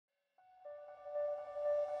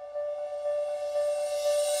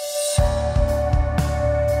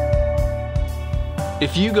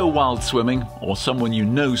If you go wild swimming, or someone you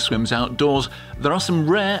know swims outdoors, there are some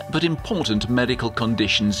rare but important medical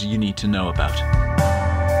conditions you need to know about.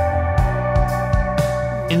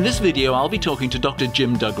 In this video, I'll be talking to Dr.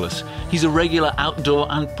 Jim Douglas. He's a regular outdoor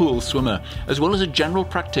and pool swimmer, as well as a general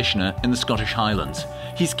practitioner in the Scottish Highlands.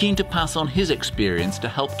 He's keen to pass on his experience to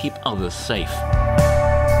help keep others safe.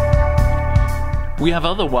 We have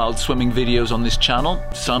other wild swimming videos on this channel.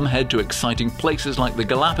 Some head to exciting places like the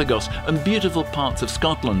Galapagos and beautiful parts of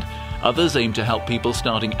Scotland. Others aim to help people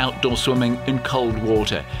starting outdoor swimming in cold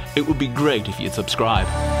water. It would be great if you'd subscribe.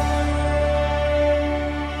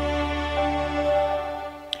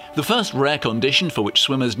 The first rare condition for which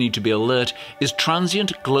swimmers need to be alert is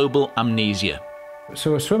transient global amnesia.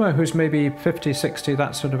 So a swimmer who's maybe 50, 60,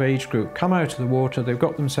 that sort of age group, come out of the water, they've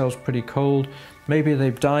got themselves pretty cold, maybe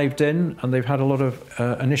they've dived in and they've had a lot of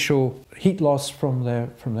initial heat loss from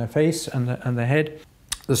their face and their head.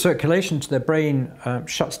 The circulation to their brain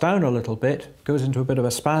shuts down a little bit, goes into a bit of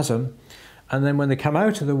a spasm, and then when they come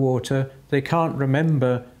out of the water, they can't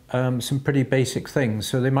remember some pretty basic things.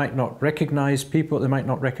 So they might not recognize people, they might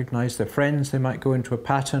not recognize their friends, they might go into a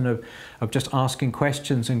pattern of just asking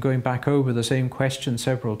questions and going back over the same question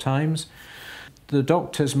several times. The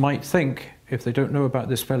doctors might think, if they don't know about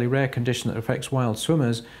this fairly rare condition that affects wild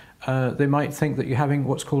swimmers, they might think that you're having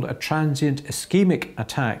what's called a transient ischemic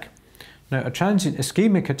attack. Now, a transient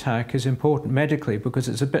ischemic attack is important medically because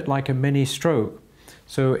it's a bit like a mini stroke.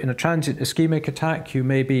 So in a transient ischemic attack, you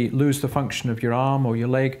maybe lose the function of your arm or your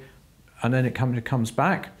leg, and then it comes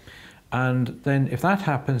back. And then if that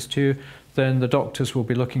happens to you, then the doctors will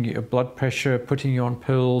be looking at your blood pressure, putting you on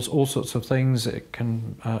pills, all sorts of things. It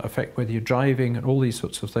can affect whether you're driving and all these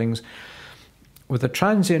sorts of things. With the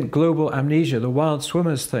transient global amnesia, the wild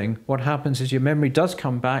swimmers thing, what happens is your memory does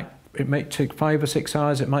come back. It might take 5 or 6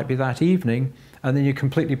 hours, it might be that evening, and then you're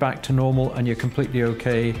completely back to normal and you're completely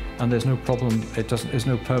okay and there's no problem, there's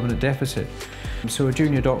no permanent deficit. So a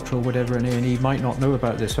junior doctor or whatever in A&E might not know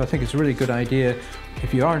about this, so I think it's a really good idea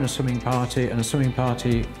if you are in a swimming party and a swimming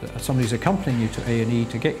party, somebody's accompanying you to A&E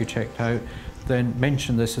to get you checked out, then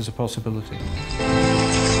mention this as a possibility.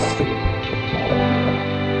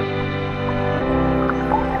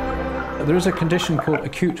 There is a condition called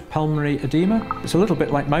acute pulmonary edema. It's a little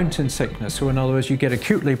bit like mountain sickness. So in other words, you get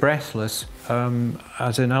acutely breathless,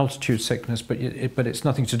 as in altitude sickness, but it's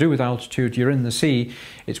nothing to do with altitude. You're in the sea.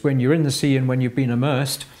 It's when you're in the sea and when you've been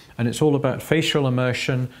immersed, and it's all about facial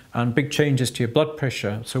immersion and big changes to your blood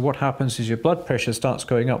pressure. So what happens is your blood pressure starts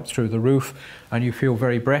going up through the roof and you feel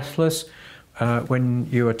very breathless. When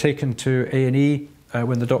you are taken to A&E,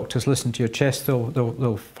 when the doctors listen to your chest,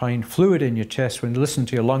 they'll find fluid in your chest. When they listen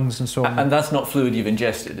to your lungs and so on. And that's not fluid you've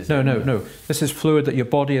ingested, is it? No. This is fluid that your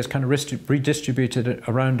body has kind of redistributed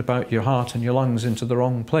around about your heart and your lungs into the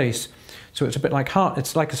wrong place. So it's a bit like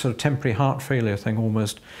it's like a sort of temporary heart failure thing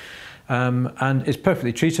almost. And it's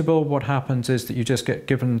perfectly treatable. What happens is that you just get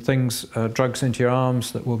given things, drugs into your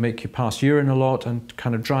arms that will make you pass urine a lot and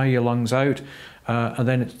kind of dry your lungs out. And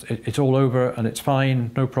then it's all over and it's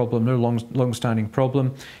fine, no problem, no long-standing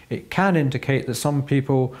problem. It can indicate that some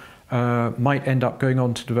people might end up going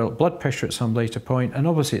on to develop blood pressure at some later point, and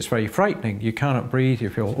obviously it's very frightening. You cannot breathe, you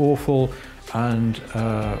feel awful, and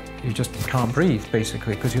you just can't breathe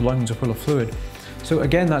basically because your lungs are full of fluid. So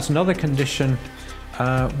again, that's another condition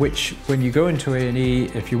which when you go into A&E,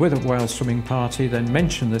 if you're with a wild swimming party, then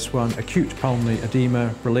mention this one, acute pulmonary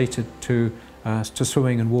edema related to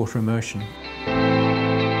swimming and water immersion.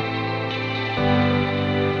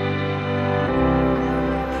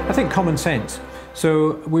 I think common sense.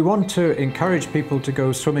 So we want to encourage people to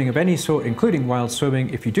go swimming of any sort, including wild swimming,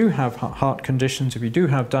 if you do have heart conditions, if you do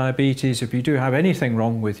have diabetes, if you do have anything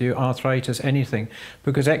wrong with you, arthritis, anything,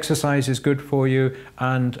 because exercise is good for you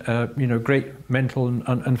and great mental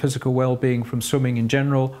and physical well-being from swimming in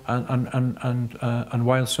general and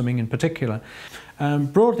wild swimming in particular.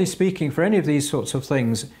 Broadly speaking, for any of these sorts of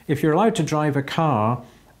things, if you're allowed to drive a car,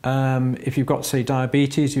 if you've got, say,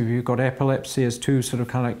 diabetes, if you've got epilepsy as two sort of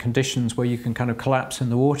kind of like conditions where you can kind of collapse in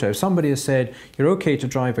the water. If somebody has said you're okay to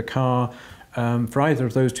drive a car for either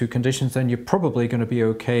of those two conditions, then you're probably going to be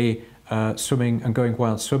okay swimming and going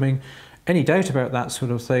wild swimming. Any doubt about that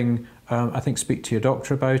sort of thing, I think speak to your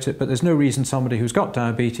doctor about it, but there's no reason somebody who's got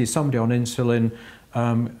diabetes, somebody on insulin,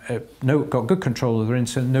 got good control of their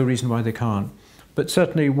insulin, no reason why they can't. But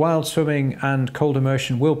certainly wild swimming and cold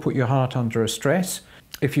immersion will put your heart under a stress.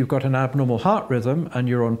 If you've got an abnormal heart rhythm and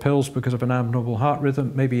you're on pills because of an abnormal heart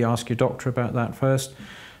rhythm, maybe ask your doctor about that first.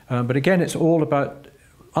 But again, it's all about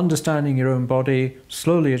understanding your own body,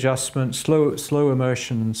 slowly adjustment, slow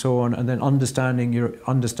immersion and so on, and then understanding your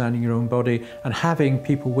own body and having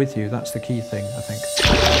people with you. That's the key thing, I think.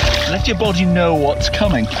 Let your body know what's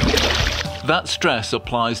coming. That stress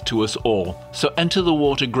applies to us all, so enter the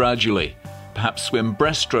water gradually. Perhaps swim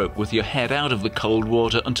breaststroke with your head out of the cold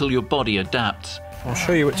water until your body adapts. I'll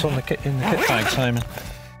show you what's in the kit bag, Simon.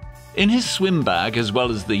 In his swim bag, as well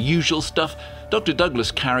as the usual stuff, Dr.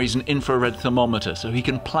 Douglas carries an infrared thermometer so he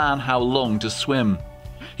can plan how long to swim.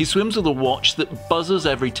 He swims with a watch that buzzes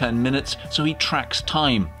every 10 minutes so he tracks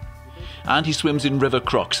time. And he swims in river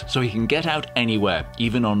crocs so he can get out anywhere,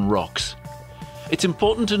 even on rocks. It's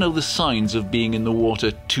important to know the signs of being in the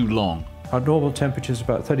water too long. Our normal temperature is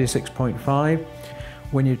about 36.5.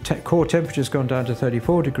 When your core temperature's gone down to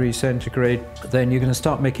 34 degrees centigrade, then you're going to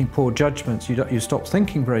start making poor judgments. You stop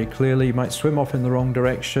thinking very clearly, you might swim off in the wrong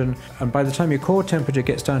direction, and by the time your core temperature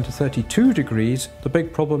gets down to 32 degrees, the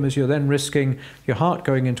big problem is you're then risking your heart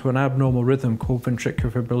going into an abnormal rhythm called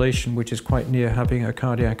ventricular fibrillation, which is quite near having a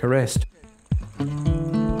cardiac arrest.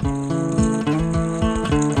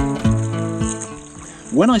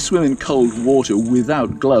 When I swim in cold water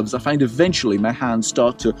without gloves, I find eventually my hands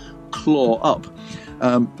start to claw up.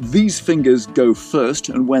 These fingers go first,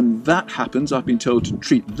 and when that happens, I've been told to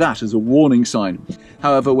treat that as a warning sign.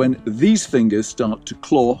 However, when these fingers start to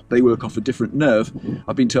claw, they work off a different nerve.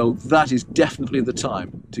 I've been told that is definitely the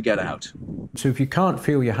time to get out. So if you can't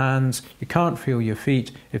feel your hands, you can't feel your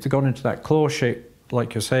feet, if they've gone into that claw shape,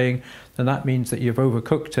 like you're saying, then that means that you've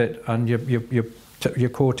overcooked it and your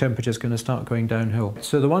core temperature is going to start going downhill.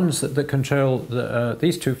 So the ones that control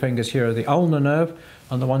these two fingers here are the ulnar nerve,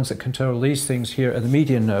 and the ones that control these things here are the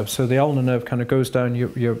median nerve. So the ulnar nerve kind of goes down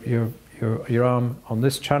your arm on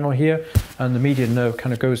this channel here, and the median nerve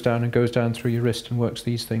kind of goes down through your wrist and works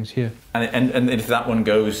these things here. And if that one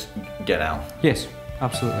goes, get out? Yes,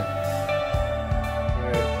 absolutely.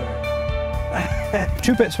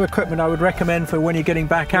 Two bits of equipment I would recommend for when you're getting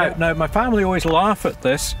back out. Now, my family always laugh at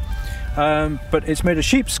this, but it's made of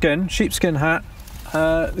sheepskin hat.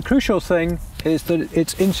 The crucial thing is that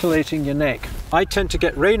it's insulating your neck. I tend to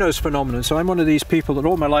get Raynaud's phenomenon, so I'm one of these people that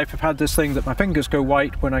all my life have had this thing that my fingers go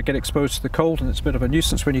white when I get exposed to the cold, and it's a bit of a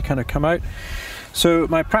nuisance when you kind of come out. So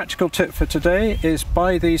my practical tip for today is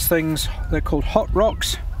buy these things. They're called hot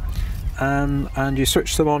rocks, and you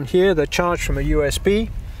switch them on here. They're charged from a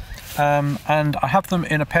USB, and I have them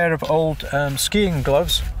in a pair of old skiing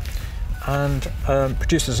gloves, and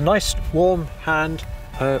produces a nice warm hand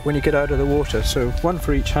when you get out of the water, so one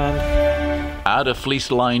for each hand. Add a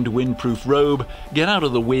fleece-lined windproof robe, get out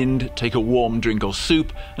of the wind, take a warm drink or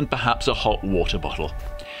soup, and perhaps a hot water bottle.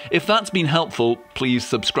 If that's been helpful, please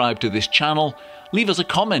subscribe to this channel, leave us a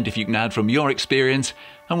comment if you can add from your experience,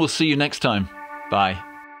 and we'll see you next time. Bye.